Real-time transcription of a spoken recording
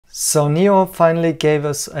So NIO finally gave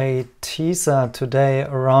us a teaser today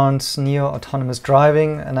around NIO Autonomous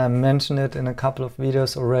Driving, and I mentioned it in a couple of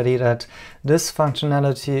videos already that this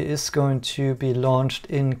functionality is going to be launched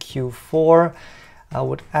in Q4. I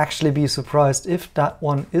would actually be surprised if that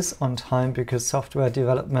one is on time, because software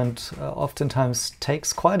development oftentimes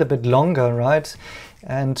takes quite a bit longer, right?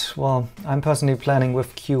 And well, I'm personally planning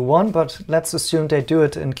with Q1, but let's assume they do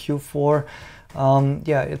it in Q4.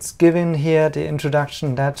 Yeah, it's given here the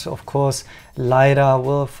introduction that, of course, LiDAR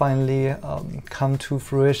will finally come to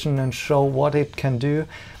fruition and show what it can do.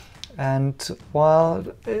 And while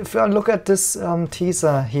if I look at this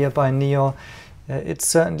teaser here by NIO, it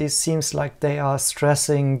certainly seems like they are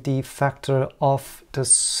stressing the factor of the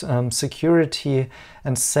security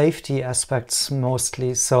and safety aspects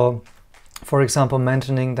mostly. So, for example,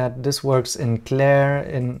 mentioning that this works in glare,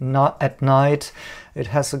 at night. It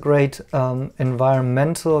has a great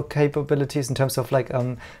environmental capabilities in terms of like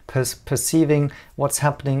perceiving what's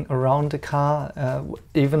happening around the car,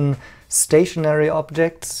 even stationary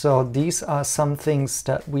objects. So these are some things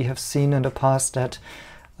that we have seen in the past that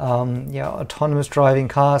autonomous driving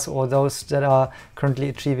cars, or those that are currently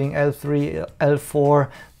achieving L3, L4,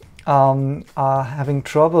 are having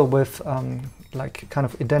trouble with like kind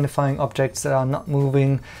of identifying objects that are not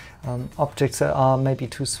moving, objects that are maybe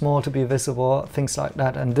too small to be visible, things like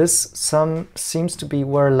that. And this seems to be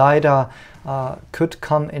where LiDAR could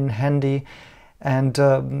come in handy.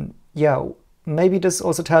 And yeah, maybe this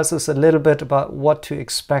also tells us a little bit about what to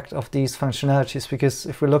expect of these functionalities, because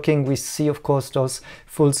if we're looking, we see, of course, those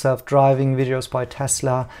full self-driving videos by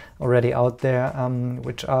Tesla already out there,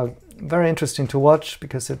 which are very interesting to watch,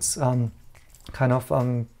 because it's kind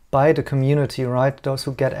of by the community, right? Those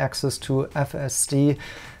who get access to FSD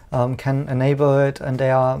can enable it, and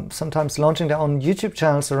they are sometimes launching their own YouTube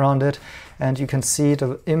channels around it, and you can see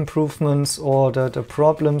the improvements or the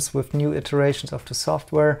problems with new iterations of the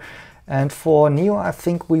software. And for NIO, I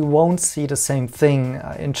think we won't see the same thing.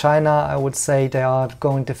 In China, I would say they are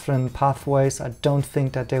going different pathways. I don't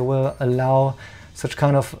think that they will allow such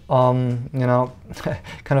kind of, you know,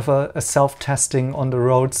 kind of a self-testing on the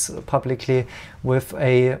roads publicly with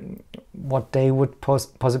a what they would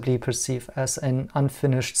possibly perceive as an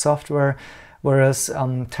unfinished software. Whereas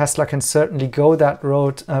Tesla can certainly go that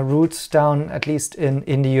route down, at least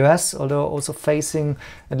in the US, although also facing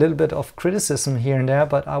a little bit of criticism here and there.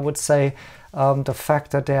 But I would say the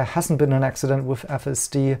fact that there hasn't been an accident with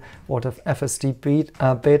FSD or the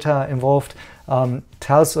FSD beta involved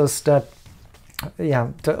tells us that, yeah,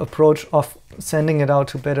 the approach of sending it out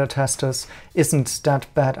to beta testers isn't that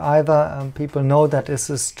bad either. People know that this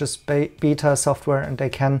is just beta software, and they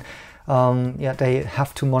can they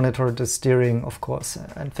have to monitor the steering, of course,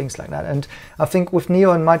 and things like that. And I think with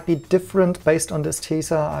NIO it might be different based on this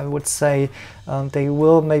teaser. I would say they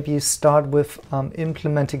will maybe start with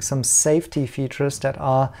implementing some safety features that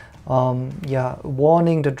are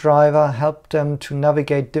warning the driver, help them to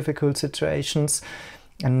navigate difficult situations,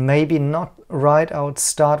 and maybe not right out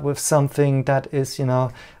start with something that is, you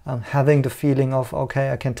know, having the feeling of,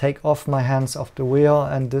 okay, I can take off my hands off the wheel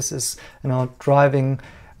and this is, you know, driving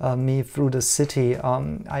me through the city.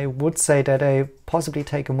 I would say that they possibly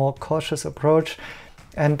take a more cautious approach,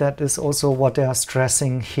 and that is also what they are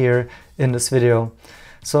stressing here in this video.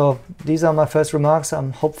 So these are my first remarks.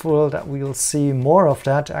 I'm hopeful that we will see more of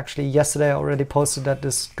that. Actually, yesterday I already posted that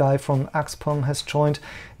this guy from Xpeng has joined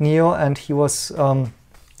NIO, and he was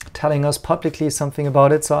telling us publicly something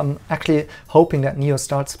about it. So I'm actually hoping that NIO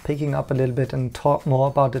starts picking up a little bit and talk more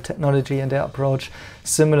about the technology and their approach,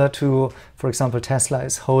 similar to, for example, Tesla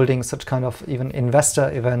is holding such kind of even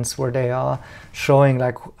investor events where they are showing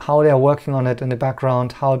like how they are working on it in the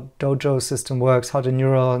background, how Dojo system works, how the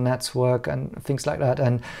neural nets work, and things like that.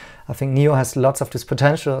 And I think NIO has lots of this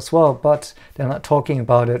potential as well, but they're not talking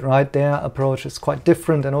about it, right? Their approach is quite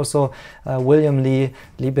different. And also William Li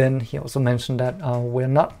Bin, he also mentioned that we're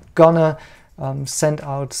not gonna send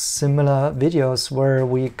out similar videos where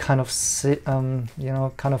we kind of you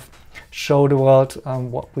know, kind of show the world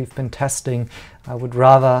what we've been testing. I would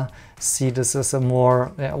rather see this as a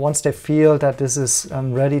more, once they feel that this is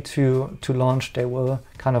ready to launch, they will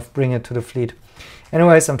kind of bring it to the fleet.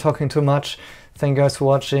 Anyways, I'm talking too much. Thank you guys for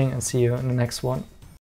watching, and see you in the next one.